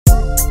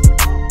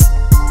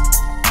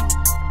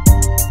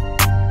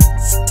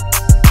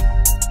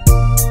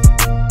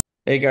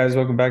Hey guys,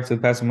 welcome back to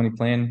the Passive Money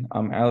Plan.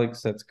 I'm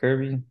Alex, that's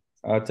Kirby.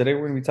 Today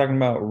we're going to be talking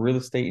about real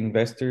estate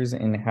investors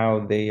and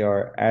how they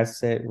are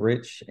asset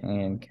rich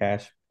and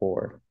cash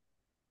poor.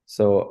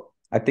 So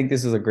I think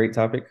this is a great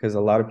topic because a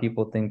lot of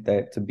people think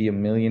that to be a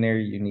millionaire,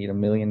 you need $1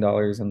 million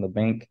in the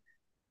bank.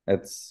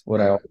 That's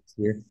what I Right. always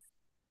hear.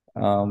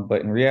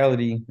 But in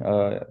reality,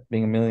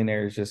 being a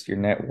millionaire is just your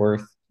net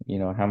worth,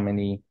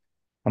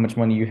 how much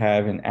money you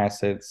have in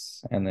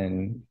assets, and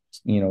then,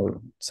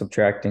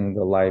 subtracting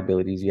the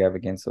liabilities you have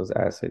against those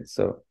assets.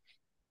 So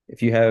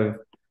if you have $1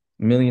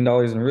 million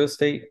in real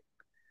estate,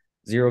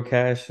 zero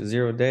cash,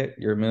 zero debt,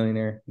 you're a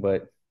millionaire,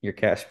 but you're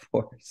cash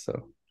poor.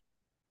 So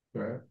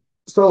Right.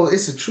 So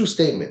it's a true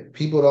statement.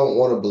 People don't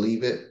want to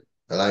believe it.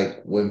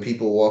 Like when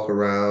people walk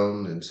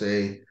around and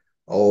say,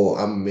 "Oh,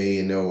 I'm a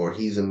millionaire" or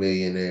 "He's a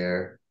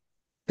millionaire,"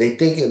 they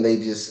thinking they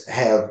just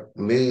have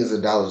millions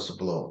of dollars to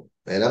blow.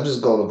 And I'm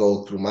just going to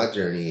go through my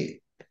journey.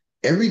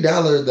 Every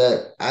dollar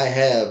that I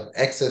have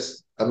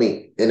excess, I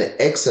mean, in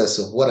excess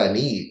of what I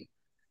need,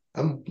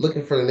 I'm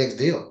looking for the next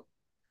deal.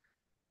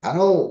 I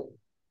don't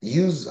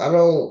I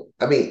don't,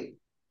 I mean,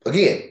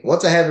 again,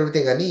 once I have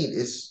everything I need,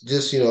 it's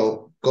just,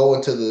 go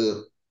into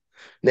the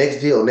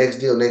next deal, next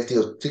deal, next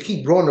deal to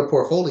keep growing the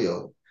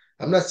portfolio.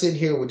 I'm not sitting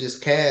here with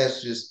just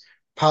cash, just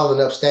piling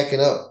up,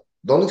 stacking up.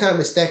 The only time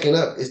it's stacking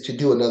up is to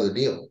do another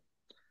deal.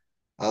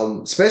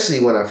 Especially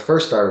when I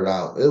first started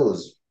out, it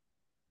was,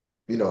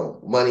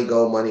 money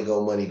go, money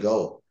go, money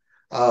go.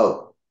 Uh,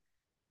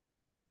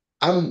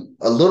 I'm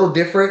a little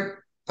different.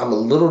 I'm a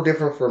little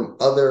different from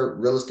other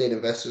real estate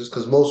investors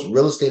because most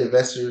real estate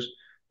investors,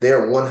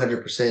 they're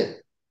 100%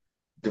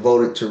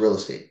 devoted to real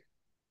estate.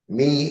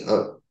 Me,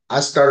 I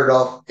started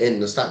off in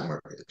the stock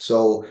market.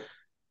 So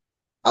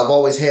I've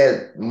always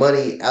had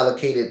money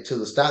allocated to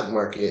the stock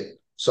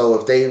market. So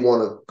if they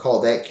want to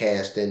call that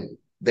cash, then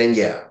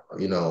yeah,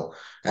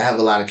 I have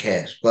a lot of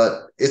cash,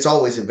 but it's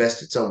always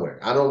invested somewhere.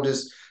 I don't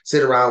just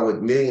sit around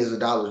with millions of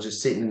dollars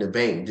just sitting in the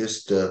bank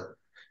just to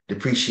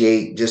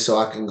depreciate just so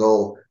I can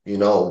go,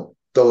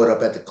 throw it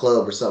up at the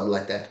club or something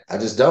like that. I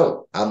just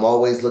don't. I'm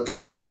always looking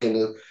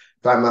to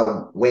find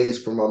my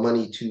ways for my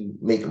money to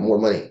make more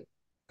money.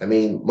 I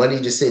mean,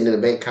 money just sitting in the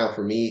bank account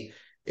for me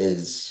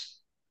is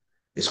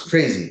it's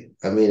crazy.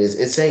 I mean, it's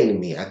insane to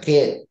me. I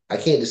can't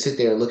just sit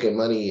there and look at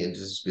money and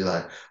just be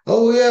like,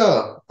 oh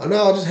yeah, I know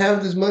I'll just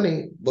have this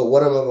money, but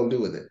what am I gonna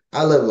do with it?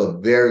 I live a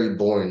very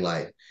boring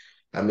life.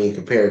 I mean,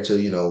 compared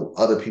to,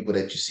 other people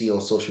that you see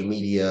on social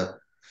media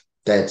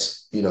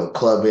that's,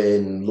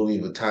 clubbing,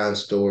 Louis Vuitton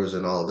stores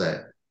and all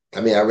that.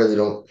 I mean, I really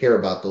don't care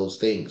about those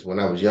things. When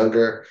I was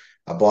younger,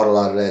 I bought a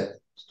lot of that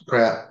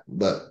crap,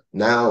 but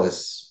now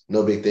it's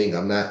no big thing.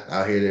 I'm not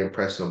out here to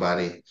impress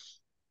nobody.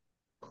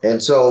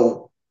 And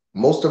so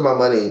most of my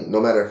money,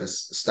 no matter if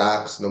it's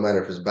stocks, no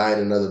matter if it's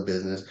buying another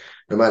business,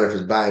 no matter if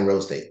it's buying real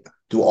estate,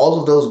 do all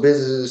of those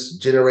businesses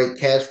generate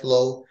cash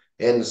flow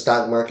and the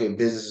stock market,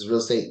 businesses, real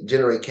estate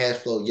generate cash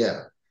flow?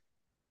 Yeah.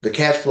 The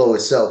cash flow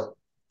itself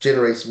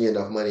generates me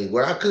enough money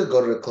where I could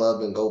go to the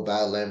club and go buy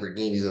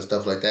Lamborghinis and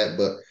stuff like that.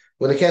 But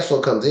when the cash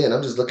flow comes in,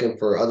 I'm just looking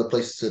for other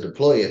places to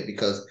deploy it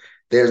because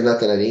there's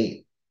nothing I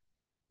need.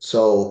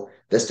 So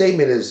the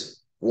statement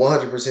is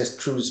 100%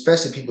 true,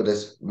 especially people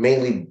that's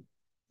mainly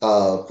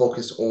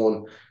focused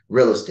on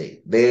real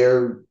estate.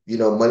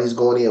 Money's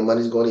going in,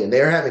 money's going in.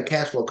 They're having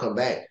cash flow come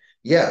back.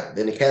 Yeah,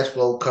 then the cash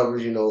flow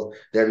covers,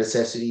 their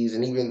necessities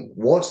and even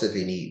wants that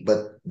they need.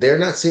 But they're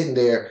not sitting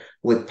there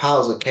with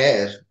piles of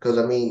cash because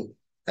I mean,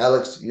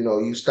 Alex,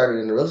 you started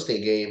in the real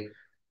estate game.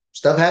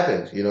 Stuff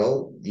happens,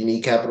 you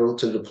need capital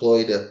to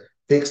deploy to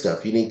fix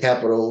stuff. You need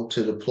capital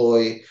to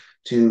deploy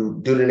to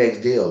do the next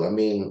deal. I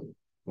mean,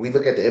 we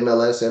look at the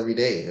MLS every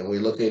day and we're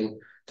looking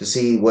to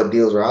see what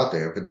deals are out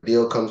there. If a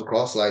deal comes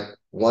across like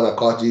one I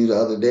caught you the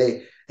other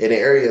day in an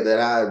area that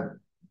I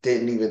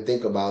didn't even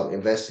think about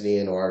investing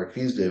in or I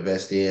refused to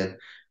invest in,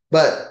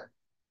 but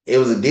it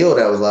was a deal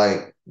that was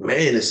like,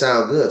 man, it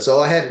sounds good. So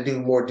I had to do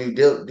more due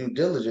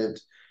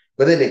diligence,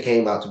 but then it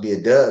came out to be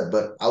a dud.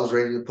 But I was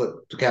ready to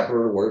put the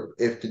capital to work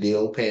if the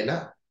deal panned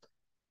out.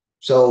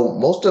 So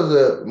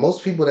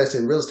most people that's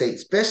in real estate,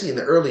 especially in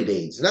the early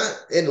days,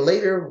 not in the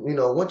later,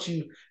 once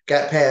you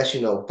got past,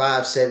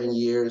 5, 7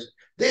 years,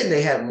 then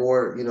they have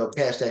more,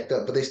 cash stacked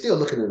up, but they still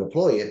looking to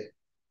deploy it.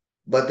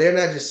 But they're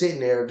not just sitting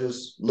there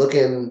just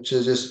looking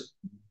to just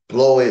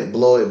blow it,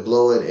 blow it,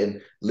 blow it,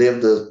 and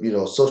live the,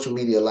 social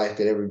media life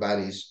that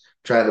everybody's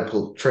trying to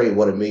portray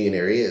what a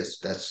millionaire is.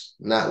 That's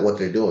not what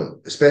they're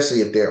doing,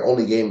 especially if their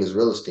only game is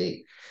real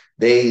estate.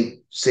 They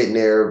sitting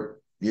there,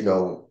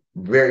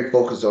 very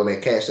focused on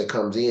that cash that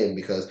comes in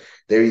because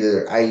they're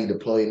either i.e.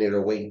 deploying it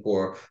or waiting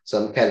for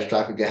something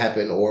catastrophic to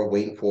happen or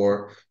waiting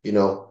for,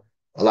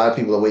 a lot of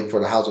people are waiting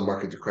for the housing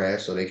market to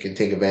crash so they can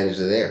take advantage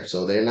of there.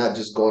 So they're not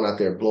just going out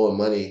there blowing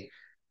money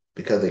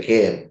because they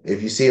can.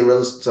 If you see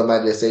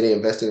somebody that say they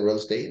invested in real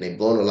estate and they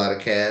blown a lot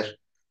of cash,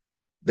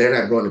 they're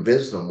not growing the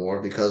business no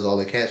more because all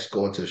the cash is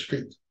going to the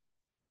streets.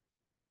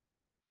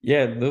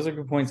 yeah, those are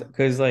good points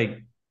because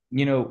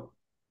you know,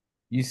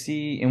 you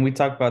see, and we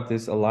talk about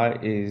this a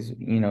lot, is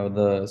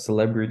the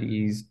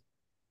celebrities.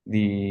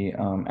 the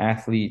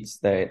athletes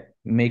that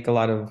make a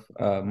lot of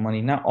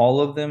money, not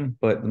all of them,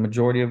 but the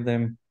majority of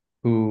them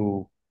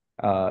who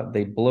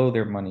they blow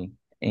their money.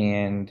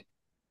 And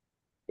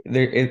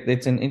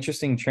it's an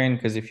interesting trend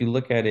because if you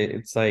look at it,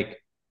 it's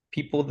like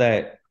people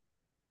that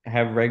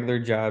have regular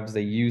jobs,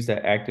 they use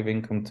that active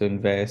income to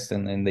invest,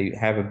 and then they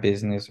have a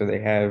business or they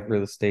have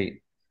real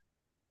estate.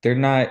 They're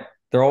not,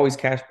 they're always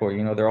cash poor,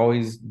 they're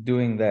always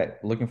doing that,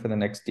 looking for the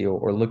next deal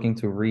or looking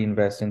to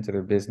reinvest into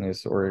their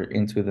business or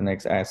into the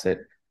next asset.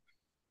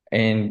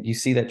 And you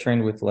see that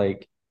trend with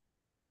like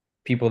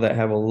people that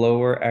have a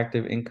lower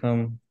active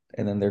income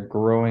and then they're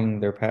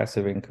growing their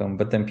passive income.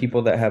 But then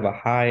people that have a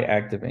high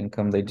active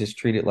income, they just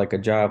treat it like a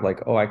job, like,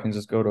 oh, I can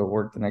just go to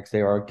work the next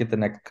day or I'll get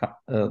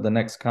the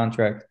next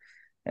contract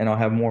and I'll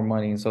have more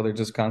money. And so they're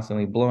just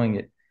constantly blowing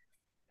it.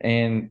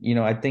 And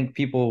I think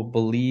people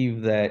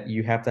believe that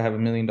you have to have $1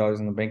 million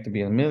in the bank to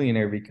be a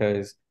millionaire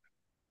because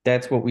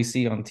that's what we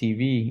see on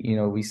TV.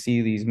 We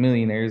see these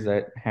millionaires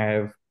that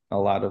have a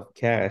lot of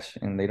cash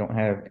and they don't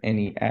have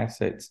any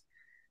assets.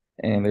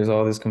 And there's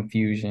all this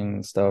confusion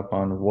and stuff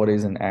on what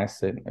is an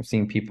asset. I've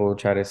seen people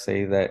try to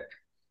say that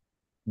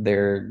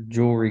their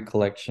jewelry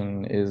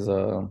collection is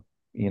a,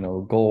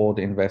 gold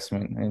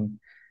investment. And,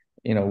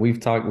 we've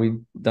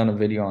done a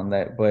video on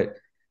that, but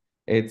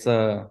it's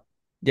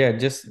yeah,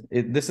 this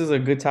is a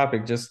good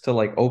topic just to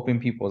like open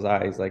people's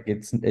eyes. Like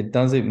it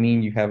doesn't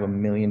mean you have $1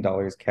 million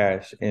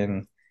cash.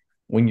 And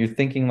when you're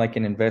thinking like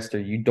an investor,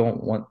 you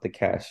don't want the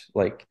cash.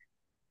 Like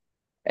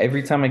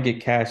every time I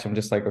get cash, I'm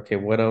just like, okay,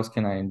 what else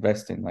can I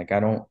invest in? Like I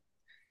don't,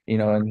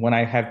 and when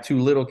I have too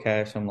little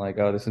cash, I'm like,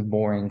 oh, this is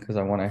boring because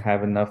I want to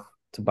have enough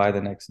to buy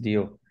the next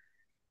deal.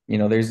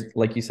 There's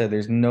like you said,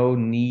 there's no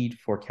need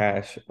for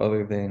cash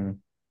other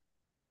than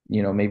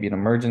maybe an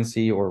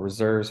emergency or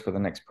reserves for the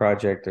next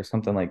project or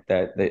something like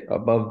that.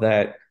 Above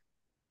that,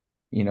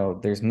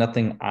 there's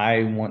nothing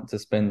I want to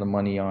spend the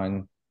money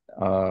on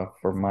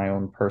for my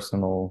own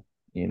personal,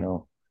 you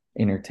know,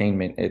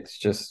 entertainment. It's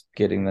just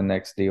getting the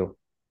next deal.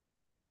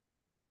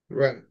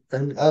 Right.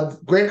 And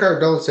Grant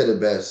Cardone said it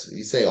best.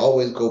 He say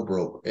always go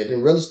broke. And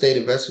in real estate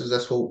investors,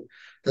 that's what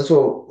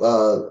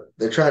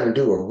they're trying to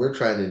do, or we're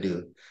trying to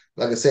do.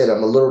 Like I said,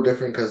 I'm a little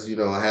different because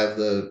I have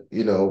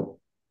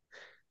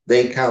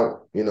they count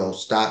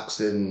stocks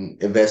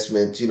and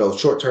investments.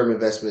 Short-term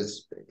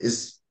investments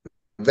is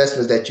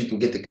investments that you can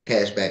get the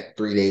cash back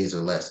 3 days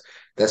or less.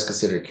 That's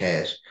considered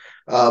cash.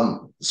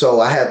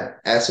 So I have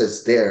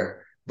assets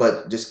there,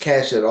 but just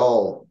cash at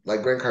all,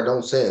 like Grant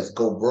Cardone says,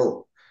 go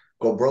broke.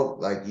 Go broke.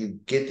 Like you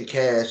get the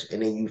cash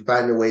and then you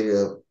find a way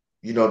to,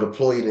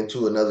 deploy it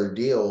into another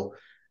deal.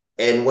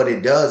 And what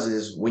it does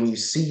is when you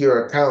see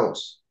your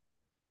accounts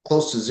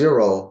close to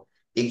zero,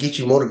 it gets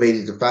you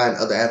motivated to find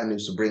other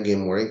avenues to bring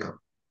in more income.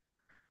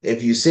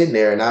 If you sit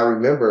there, and I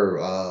remember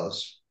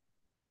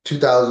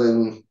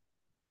 2012,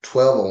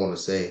 I want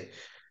to say,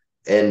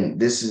 and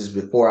this is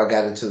before I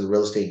got into the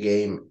real estate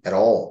game at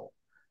all.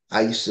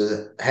 I used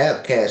to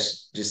have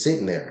cash just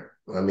sitting there.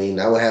 I mean,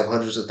 I would have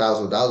hundreds of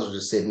thousands of dollars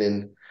just sitting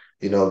in,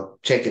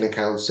 checking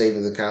accounts,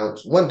 savings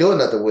accounts. Wasn't doing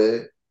nothing with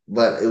it,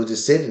 but it was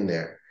just sitting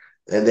there.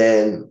 And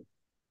then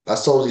I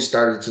slowly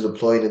started to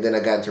deploy it, and then I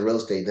got into real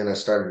estate. Then I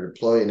started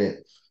deploying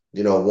it,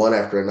 one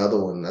after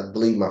another one. I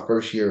believe my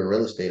first year in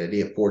real estate, I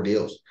did four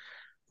deals,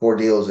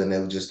 and it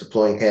was just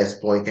deploying cash,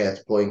 deploying cash,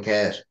 deploying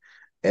cash.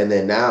 And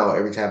then now,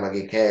 every time I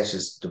get cash,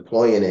 it's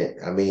deploying it.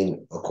 I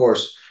mean, of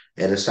course,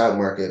 in the stock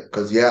market,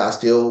 because yeah, I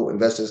still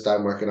invest in the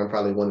stock market. I'm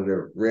probably one of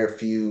the rare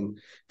few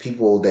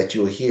people that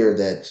you'll hear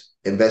that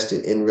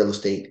invested in real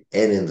estate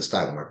and in the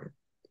stock market.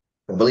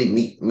 I believe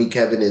me,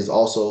 Kevin is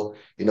also,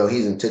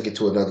 he's and took it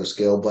to another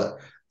scale. But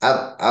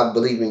I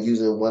believe in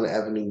using one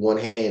avenue, one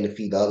hand to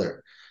feed the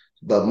other.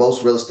 But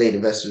most real estate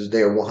investors,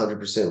 they're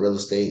 100% real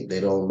estate. They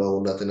don't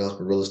know nothing else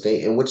but real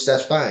estate, and which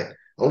that's fine.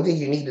 Only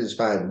thing you need is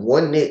find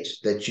one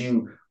niche that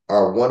you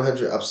are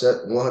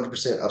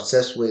 100%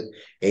 obsessed with,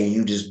 and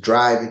you just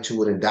drive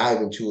into it and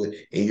dive into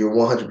it, and you're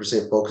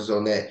 100% focused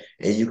on that,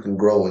 and you can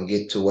grow and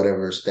get to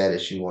whatever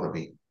status you want to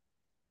be.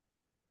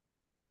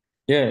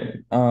 Yeah,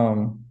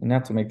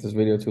 not to make this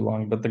video too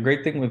long, but the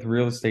great thing with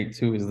real estate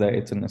too is that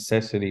it's a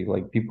necessity.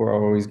 Like people are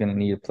always going to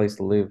need a place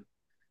to live.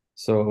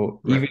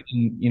 So even Right.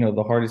 in,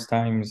 the hardest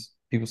times,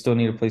 people still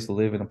need a place to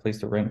live and a place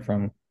to rent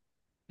from.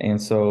 And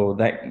so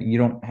that you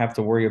don't have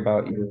to worry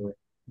about you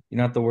don't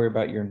have to worry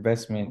about your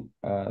investment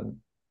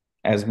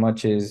as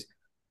much as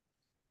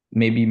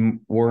maybe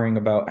worrying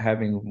about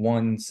having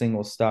one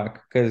single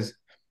stock. Because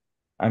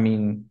I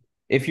mean,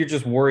 if you're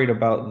just worried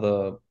about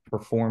the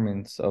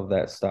performance of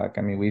that stock,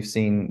 I mean, we've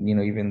seen,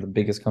 even the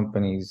biggest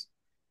companies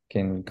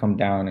can come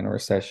down in a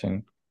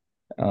recession,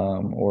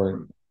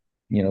 or,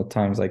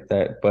 times like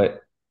that.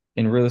 But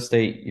in real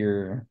estate,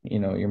 your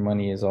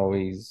money is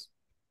always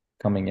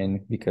coming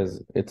in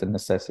because it's a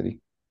necessity.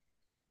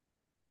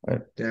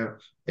 Right. Yeah.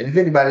 And if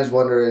anybody's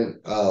wondering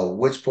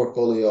which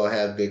portfolio I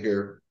have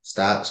bigger,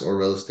 stocks or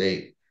real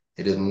estate,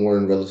 it is more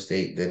in real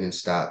estate than in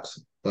stocks.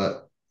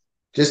 But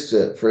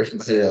for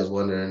anybody that was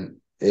wondering,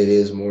 it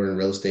is more in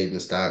real estate than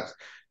stocks.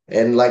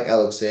 And like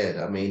Alex said,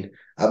 I mean,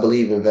 I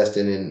believe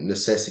investing in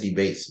necessity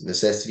based.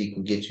 Necessity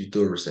can get you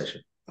through a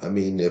recession. I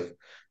mean, if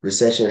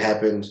recession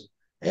happens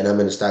and I'm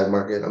in the stock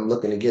market, I'm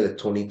looking to get a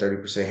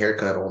 20-30%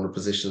 haircut on the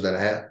positions that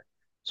I have.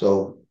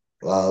 So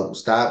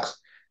stocks,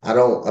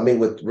 I mean,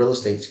 with real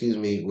estate, excuse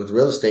me, with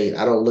real estate,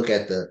 I don't look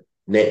at the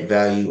net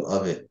value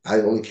of it. I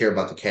only care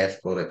about the cash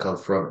flow that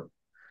comes from it.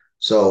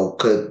 So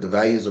could the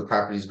values of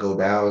properties go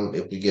down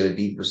if we get a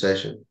deep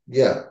recession?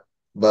 Yeah.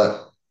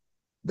 But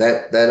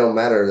that don't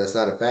matter. That's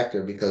not a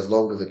factor because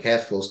long as the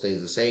cash flow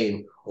stays the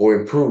same or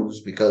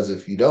improves, because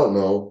if you don't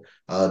know,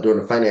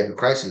 during the financial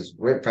crisis,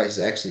 rent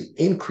prices actually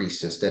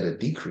increased instead of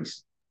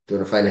decreased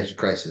during the financial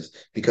crisis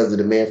because the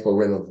demand for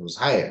rentals was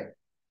higher.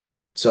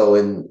 So,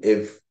 and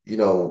if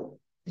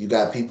you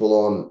got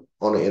people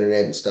on the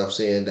internet and stuff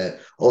saying that,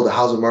 oh, the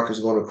housing market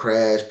is going to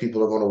crash,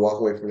 people are going to walk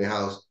away from their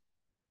house,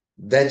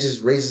 that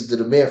just raises the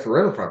demand for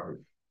rental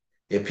property.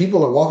 If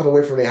people are walking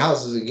away from their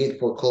houses and getting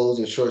foreclosed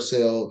and short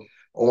sale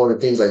on and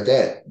things like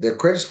that, their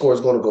credit score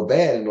is going to go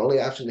bad, and the only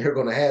option they're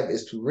going to have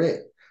is to rent.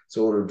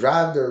 So it'll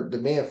drive their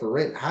demand for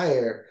rent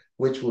higher,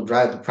 which will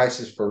drive the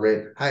prices for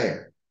rent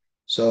higher.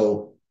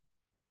 So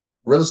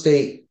real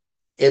estate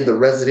in the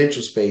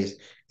residential space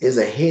is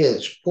a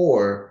hedge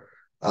for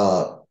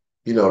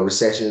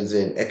recessions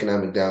and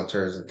economic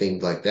downturns and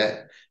things like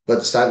that. But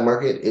the stock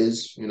market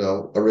is,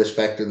 a risk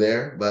factor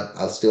there. But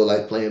I still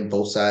like playing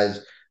both sides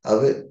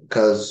of it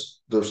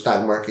because the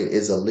stock market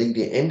is a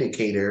leading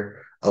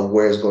indicator of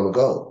where it's going to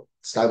go.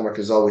 Stock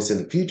market is always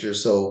in the future.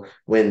 So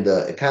when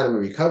the economy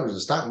recovers,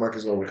 the stock market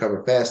is going to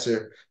recover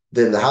faster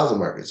than the housing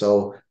market.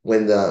 So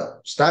when the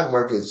stock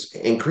market is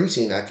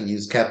increasing, I can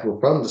use capital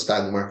from the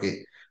stock market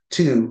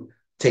to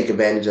take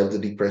advantage of the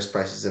depressed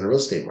prices in the real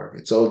estate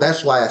market. So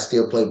that's why I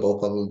still play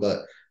both of them, but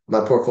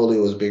my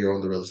portfolio is bigger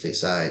on the real estate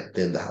side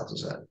than the housing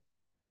side.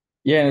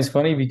 Yeah, and it's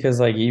funny because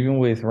like even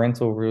with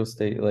rental real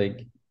estate,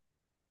 like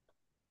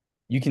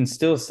you can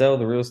still sell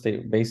the real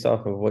estate based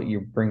off of what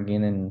you're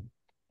bringing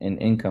in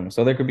income.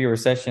 So there could be a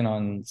recession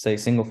on, say,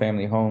 single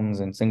family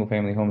homes and single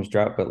family homes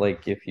drop, but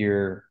like if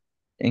your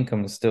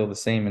income is still the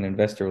same, an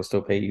investor will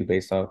still pay you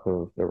based off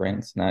of the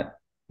rents, not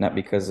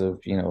because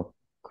of,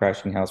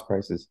 crashing house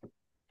prices.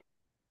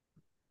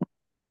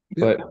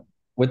 Yep. But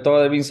with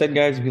all that being said,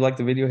 guys, if you like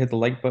the video, hit the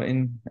like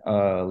button,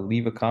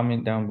 leave a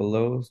comment down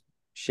below,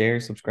 share,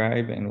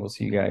 subscribe, and we'll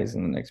see you guys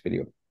in the next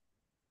video.